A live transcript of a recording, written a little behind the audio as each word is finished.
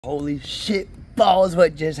Holy shit balls,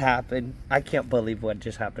 what just happened. I can't believe what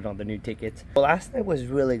just happened on the new tickets. Well, last night was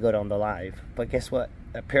really good on the live, but guess what?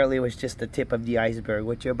 Apparently it was just the tip of the iceberg.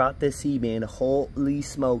 What you're about to see, man, holy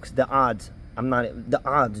smokes, the odds. The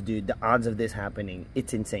odds, dude, the odds of this happening.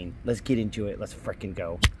 It's insane. Let's get into it. Let's freaking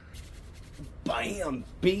go. Bam,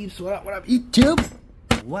 beeps, what up, YouTube?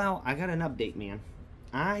 Well, I got an update, man.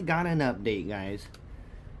 I got an update, guys.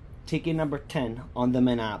 Ticket number 10 on the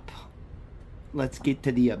Moneyback. Let's get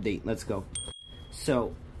to the update. Let's go.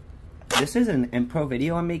 So, this is an improv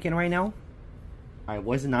video I'm making right now. I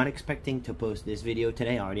was not expecting to post this video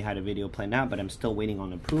today. I already had a video planned out, but I'm still waiting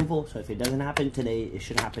on approval. So if it doesn't happen today, it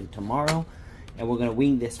should happen tomorrow. And we're going to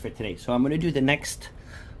wing this for today. So I'm going to do the next...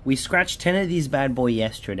 We scratched 10 of these bad boy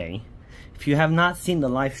yesterday. If you have not seen the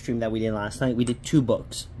live stream that we did last night, we did 2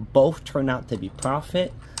 books. Both turned out to be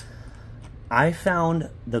profit. I found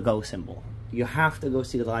the go symbol. You have to go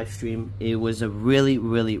see the live stream. It was a really,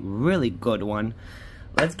 really, really good one.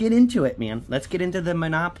 Let's get into it, man. Let's get into the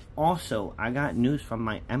Moneyback. Also, I got news from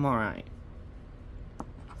my MRI.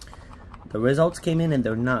 The results came in and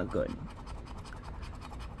they're not good.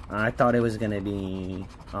 I thought it was going to be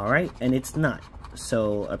alright, and it's not.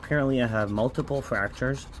 So, apparently I have multiple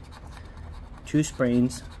fractures, 2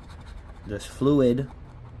 sprains, there's fluid.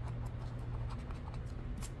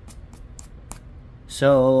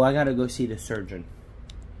 So, I gotta go see the surgeon.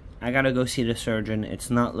 It's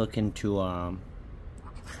not looking to, I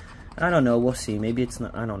don't know, we'll see. Maybe it's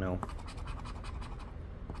not, I don't know.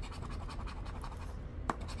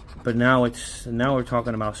 But now we're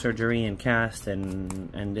talking about surgery and cast,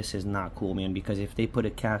 and this is not cool, man, because if they put a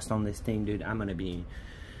cast on this thing, dude,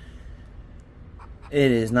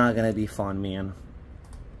 it is not gonna be fun, man.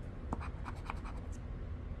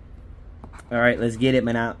 Alright, let's get it,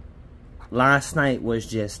 man. Last night was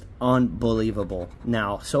just unbelievable.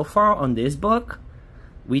 Now, so far on this book,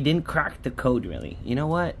 we didn't crack the code, really. You know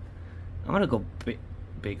what? I'm gonna go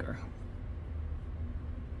bigger.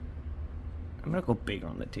 I'm gonna go bigger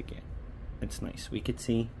on the ticket. It's nice. We could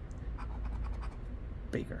see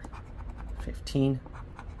bigger. 15.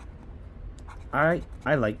 I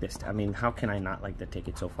like this. I mean, how can I not like the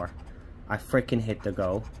ticket so far? I freaking hit the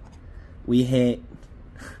go. We hit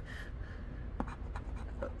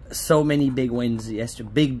so many big wins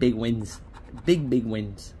yesterday. Big wins. Big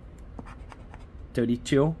wins.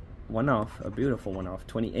 32. One off. A beautiful one off.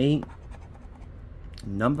 28.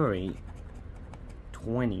 Number 8.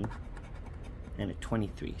 20. And a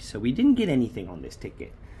 23. So we didn't get anything on this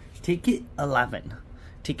ticket. Ticket 11.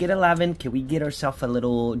 Ticket 11. Can we get ourselves a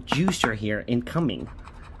little juicer here incoming?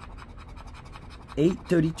 8,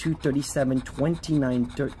 32, 37, 29,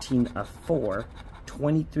 13, a 4,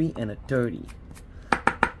 23, and a 30.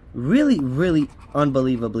 Really, really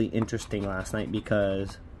unbelievably interesting last night,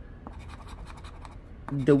 because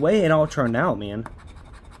the way it all turned out, man,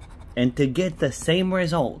 and to get the same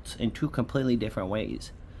results in 2 completely different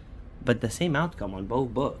ways, but the same outcome on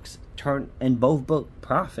both books, both book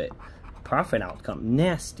profit outcome,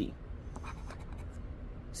 nasty.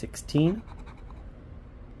 16.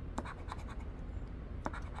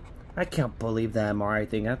 I can't believe that MRI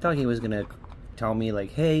thing. I thought he was gonna tell me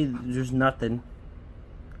like, hey, there's nothing.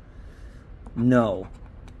 No.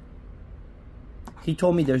 He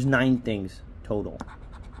told me there's 9 things total.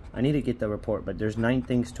 I need to get the report, but there's 9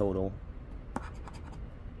 things total.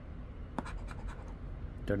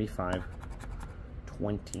 35.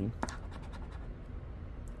 20.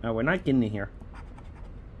 Oh, we're not getting in here.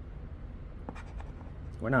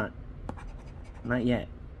 We're not. Not yet.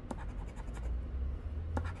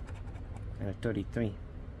 And a 33.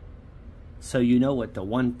 So you know what the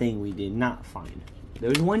one thing we did not find.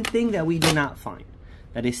 There's one thing that we did not find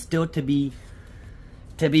that is still to be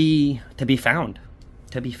found.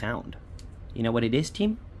 To be found. You know what it is,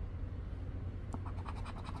 team?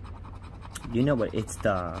 You know what? It's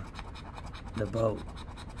the boat.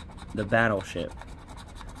 The battleship.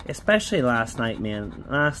 Especially last night, man.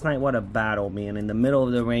 Last night, what a battle, man. In the middle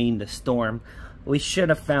of the rain, the storm. We should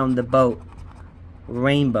have found the boat.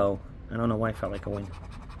 Rainbow. I don't know why I felt like a win.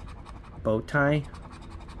 Bow tie.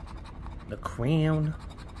 The crown.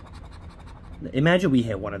 Imagine we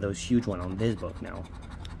hit one of those huge ones on this book now.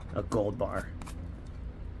 A gold bar.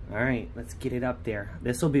 Alright, let's get it up there.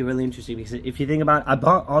 This will be really interesting, because if you think about it, I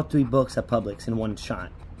bought all 3 books at Publix in one shot.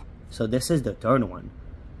 So this is the 3rd one.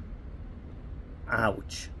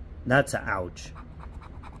 Ouch. That's a ouch.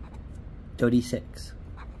 36.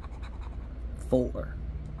 4.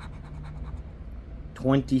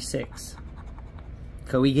 26.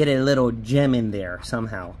 Could we get a little gem in there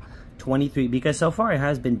somehow? 23, because so far it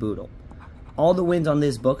has been brutal. All the wins on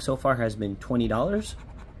this book so far has been $20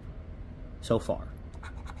 so far.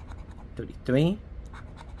 33,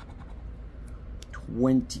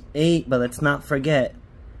 28, but let's not forget,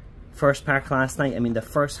 first pack last night, I mean the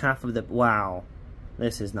first half of the, wow,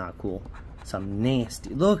 this is not cool. Some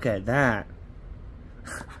nasty, look at that.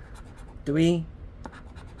 3.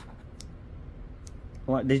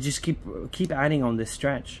 What, they just keep adding on this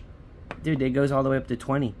stretch. Dude, it goes all the way up to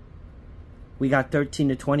 20. We got 13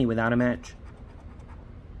 to 20 without a match.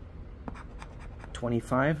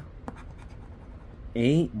 25.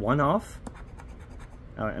 8, 1 off.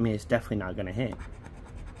 I mean, it's definitely not gonna hit.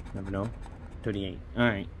 Never know. 38.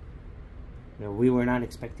 Alright. No, we were not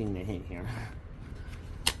expecting to hit here.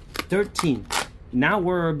 13. Now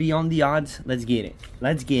we're beyond the odds. Let's get it.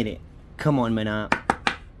 Let's get it. Come on, Manop.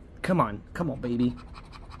 Come on. Come on, baby.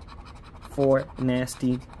 4,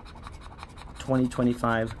 nasty. 20,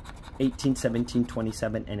 25. 18, 17,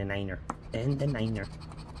 27, and a 9er. And the 9er.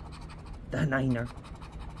 The 9er.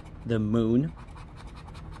 The moon.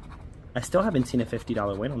 I still haven't seen a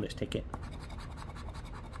 $50 win on this ticket.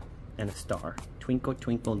 And a star. Twinkle,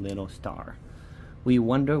 twinkle, little star. We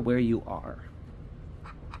wonder where you are.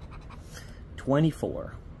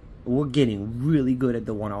 24. We're getting really good at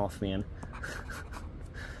the one-off, man.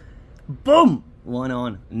 Boom! 1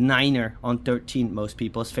 on. 9er on 13. Most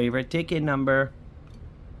people's favorite ticket number.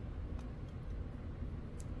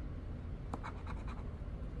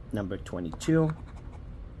 Number 22.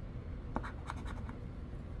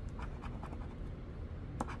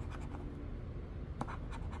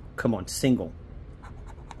 Come on, single.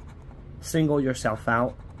 Single yourself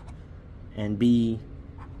out and be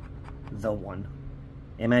the one.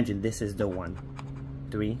 Imagine this is the one.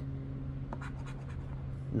 3.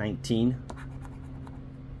 19.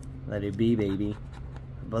 Let it be, baby.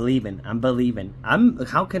 Believing. I'm believing.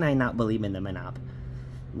 How can I not believe in the Monop?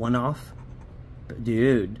 1 off.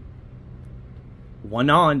 Dude. 1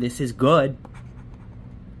 on. This is good.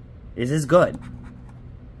 This is good.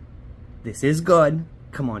 This is good.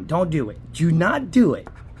 Come on, don't do it. Do not do it.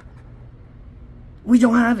 We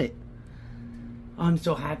don't have it. Oh, I'm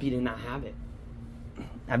so happy to not have it.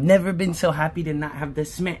 I've never been so happy to not have the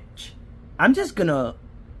smash. I'm just gonna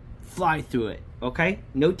fly through it, okay?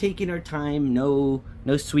 No taking our time, no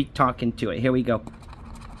sweet talking to it. Here we go.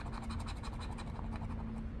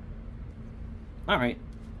 Alright.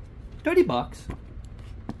 30 bucks.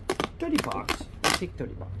 30 bucks. I'll take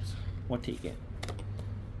 30 bucks. We'll take it.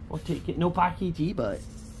 We'll take it. No package, but,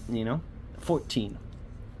 you know. 14.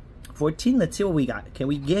 14, let's see what we got. Can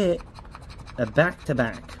we get a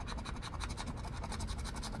back-to-back?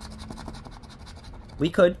 We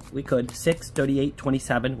could. 6, 38,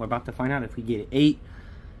 27. We're about to find out if we get it. 8,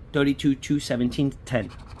 32, 2, 17,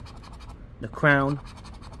 10. The crown.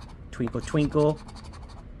 Twinkle, twinkle.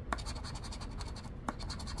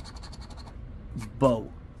 Bow.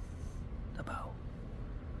 The bow.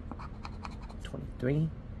 23.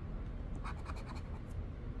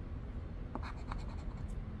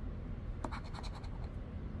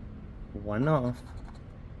 One off.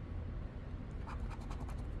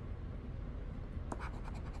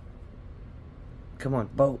 Come on,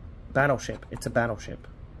 boat. Battleship. It's a battleship.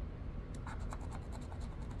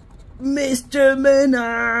 Mr.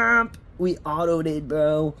 Monop! We autoed it,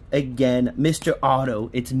 bro. Again, Mr.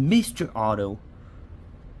 Auto. It's Mr. Auto.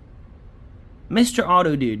 Mr.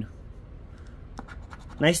 Auto, dude.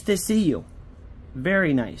 Nice to see you.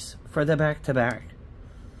 Very nice. For the back-to-back.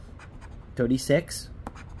 36.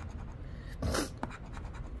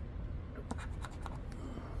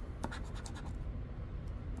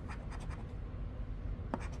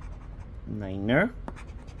 Niner.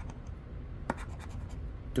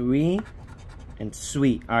 3. And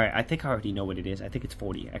sweet. Alright, I think I already know what it is. I think it's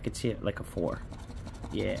 40. I could see it like a 4.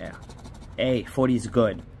 Yeah. Hey, 40 is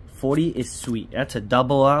good. 40 is sweet. That's a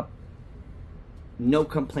double up. No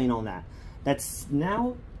complaint on that. That's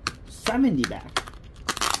now 70 back.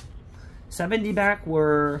 70 back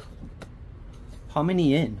were how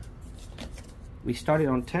many in? We started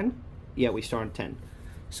on 10? Yeah, we started on 10.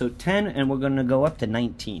 So 10, and we're going to go up to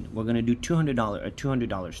 19. We're going to do $200, a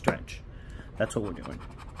 $200 stretch. That's what we're doing.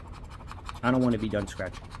 I don't want to be done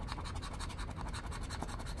scratching.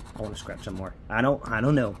 I want to scratch some more. I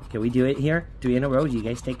don't know. Can we do it here? 3 in a row? Do you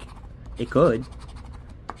guys think it could?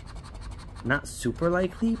 Not super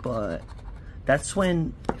likely, but that's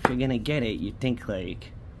when, if you're going to get it, you think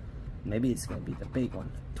like, maybe it's going to be the big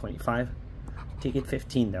one. 25. Ticket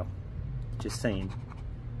 15 though. Just saying.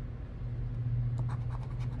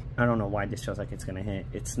 I don't know why this feels like it's going to hit.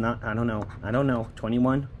 It's not, I don't know. I don't know.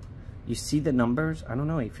 21. You see the numbers? I don't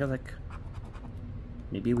know. It feels like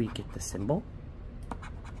maybe we get the symbol.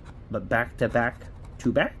 But back to back,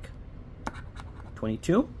 2 back.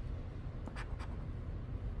 22.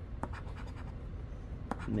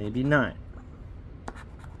 Maybe not.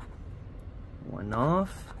 One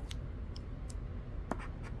off.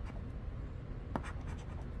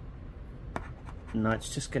 No,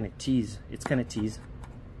 it's just gonna tease. It's gonna tease.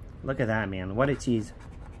 Look at that, man. What a tease.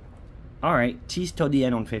 Alright, tease till the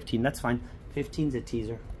end on 15. That's fine. 15's a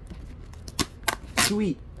teaser.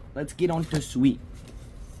 Sweet. Let's get on to sweet.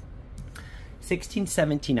 16,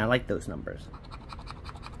 17. I like those numbers.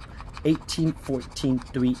 18, 14,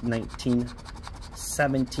 3, 19,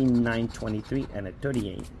 17, 9, 23, and a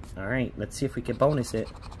 38. Alright, let's see if we can bonus it.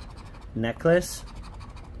 Necklace.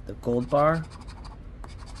 The gold bar.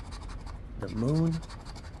 The moon.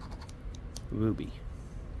 Ruby.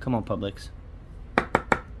 Come on, Publix.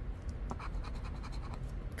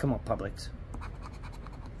 Come on, Publix.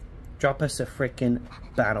 Drop us a freaking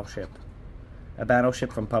battleship. A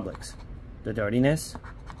battleship from Publix. The dirtiness.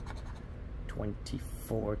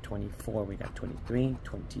 24, 24. We got 23,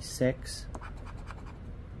 26.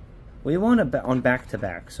 We want to bet on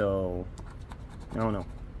back-to-back, so I don't know.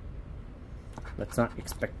 Let's not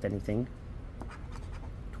expect anything.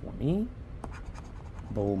 20.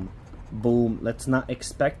 Boom. Boom. Let's not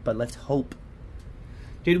expect, but let's hope.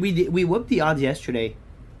 Dude, we whooped the odds yesterday.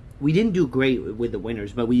 We didn't do great with the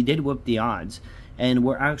winners, but we did whoop the odds. And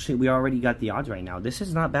we already got the odds right now. This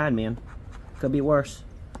is not bad, man. Could be worse.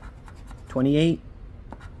 28.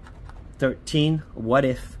 13. What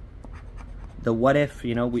if? The what if,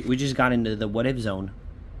 you know, we just got into the what if zone.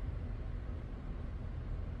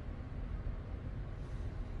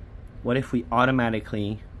 What if we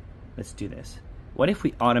automatically, let's do this. What if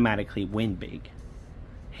we automatically win big?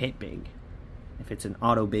 Hit big. If it's an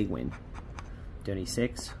auto big win.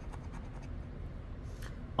 36.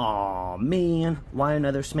 Aw, man. Why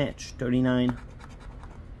another smash? 39.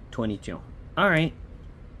 22. Alright.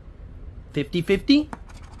 50-50?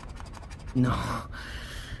 No.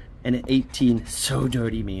 And an 18. So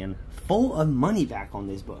dirty, man. Full of money back on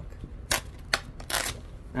this book.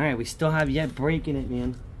 Alright, we still have yet breaking it,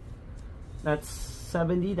 man. That's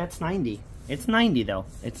 70. That's 90. It's 90, though.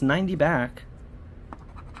 It's 90 back.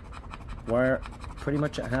 We're pretty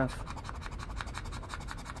much at half.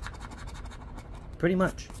 Pretty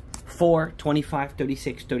much. 4, 25,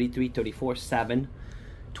 36, 33, 34, 7,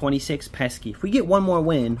 26, pesky. If we get one more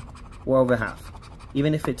win, we're over half.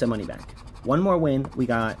 Even if it's a money back. One more win, we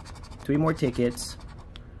got 3 more tickets.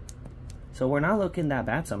 So we're not looking that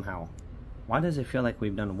bad somehow. Why does it feel like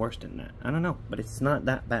we've done worse than that? I don't know, but it's not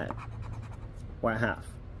that bad. We're at half.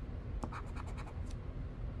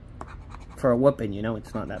 For a whooping, you know,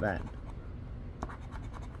 it's not that bad.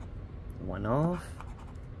 One off.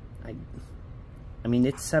 I mean,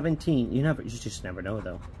 it's 17. You just never know,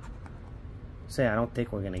 though. Say, I don't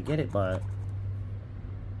think we're gonna get it, but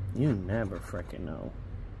you never frickin' know.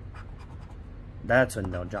 That's when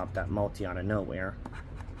they'll drop that multi out of nowhere.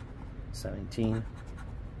 17.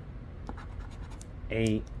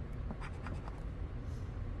 8.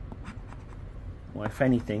 Well, if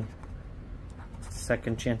anything,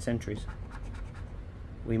 second chance entries.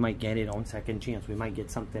 We might get it on second chance. We might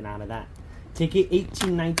get something out of that. Ticket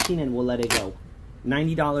 18, 19, and we'll let it go.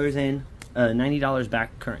 $90 in. $90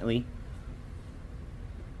 back currently.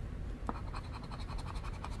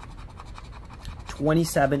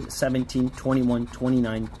 27, 17, 21,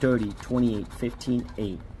 29, 30, 28, 15,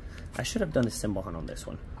 8. I should have done a symbol hunt on this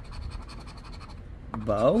one.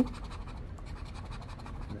 Bow.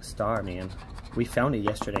 The star, man. We found it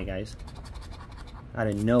yesterday, guys. Out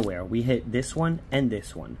of nowhere. We hit this one and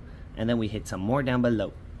this one. And then we hit some more down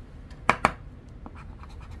below.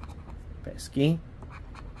 Pesky.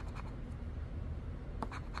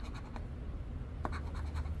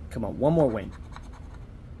 Come on, one more win.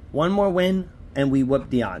 One more win, and we whoop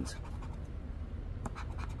the odds.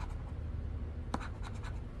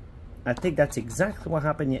 I think that's exactly what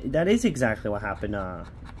happened. That is exactly what happened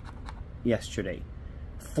yesterday.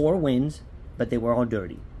 4 wins, but they were all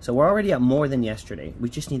dirty. So we're already at more than yesterday. We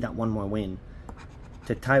just need that one more win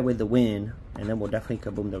to tie with the win, and then we'll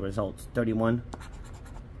definitely kaboom the results. 31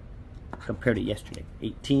 compared to yesterday.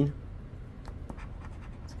 18.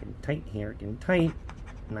 It's getting tight here, getting tight.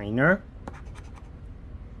 9er.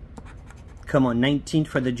 Come on, 19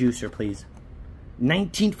 for the juicer, please.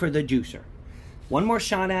 19 for the juicer. One more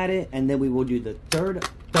shot at it, and then we will do the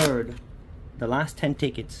third, the last 10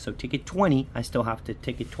 tickets. So ticket 20, I still have to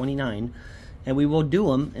ticket 29, and we will do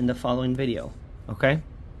them in the following video, okay?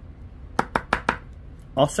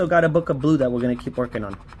 Also got a book of blue that we're going to keep working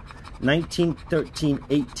on. 19, 13,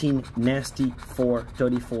 18, nasty, 4,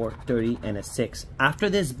 34, 30, and a 6. After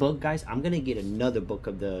this book, guys, I'm going to get another book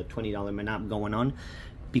of the $20 Monop going on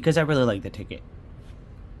because I really like the ticket.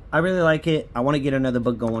 I really like it. I want to get another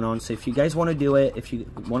book going on. So if you guys want to do it, if you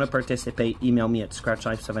want to participate, email me at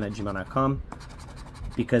scratchlife7@gmail.com.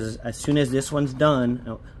 Because as soon as this one's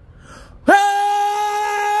done...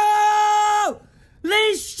 Oh!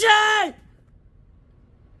 Leisha!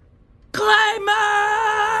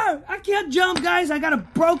 Climber! I can't jump, guys. I got a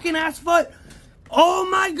broken ass foot. Oh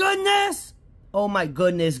my goodness. Oh my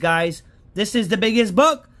goodness, guys. This is the biggest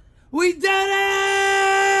book. We did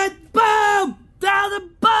it! Boom!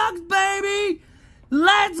 1,000 bucks, baby!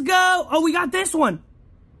 Let's go! Oh, we got this one.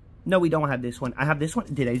 No, we don't have this one. I have this one.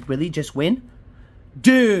 Did I really just win?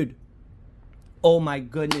 Dude! Oh my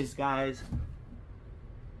goodness, guys.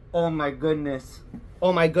 Oh my goodness.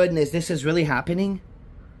 Oh my goodness. This is really happening?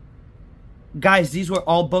 Guys, these were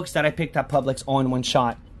all books that I picked at Publix all in one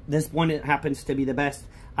shot. This one happens to be the best.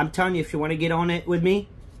 I'm telling you, if you want to get on it with me,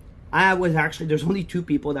 there's only 2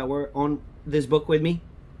 people that were on this book with me.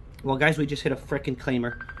 Well, guys, we just hit a frickin'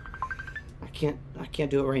 claimer. I can't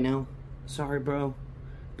do it right now. Sorry, bro.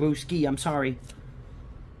 Brewski, I'm sorry.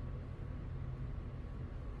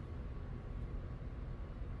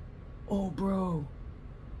 Oh, bro.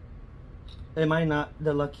 Am I not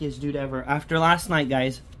the luckiest dude ever? After last night,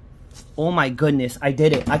 guys. Oh my goodness, I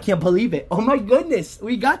did it. I can't believe it. Oh my goodness,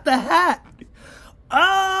 we got the hat.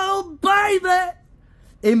 Oh, baby.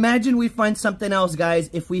 Imagine we find something else, guys.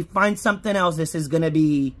 If we find something else, this is going to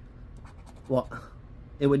be, well,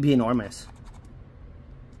 it would be enormous.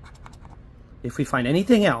 If we find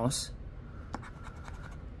anything else,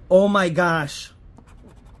 oh my gosh.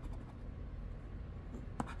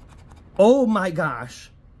 Oh my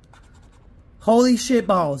gosh. Holy shit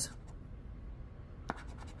balls.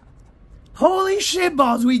 Holy shit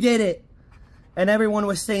balls, we did it. And everyone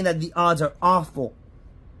was saying that the odds are awful.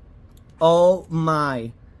 Oh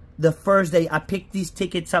my. The first day, I picked these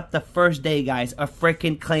tickets up the first day, guys. A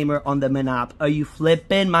freaking claimer on the Monop. Are you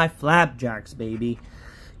flipping my flapjacks, baby?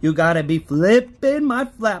 You gotta be flipping my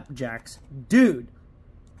flapjacks. Dude.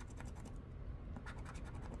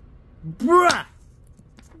 Bruh.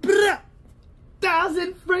 Bruh.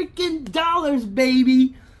 $1,000 freaking dollars,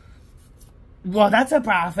 baby. Well, that's a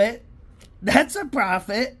profit. That's a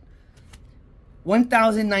profit.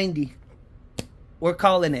 1,090. We're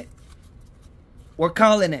calling it. We're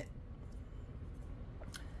calling it.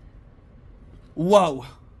 Whoa.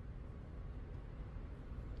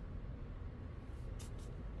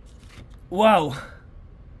 Whoa.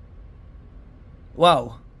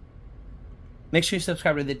 Whoa. Make sure you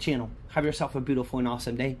subscribe to the channel. Have yourself a beautiful and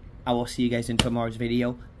awesome day. I will see you guys in tomorrow's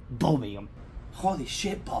video. Boom. Holy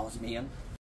shit balls, man.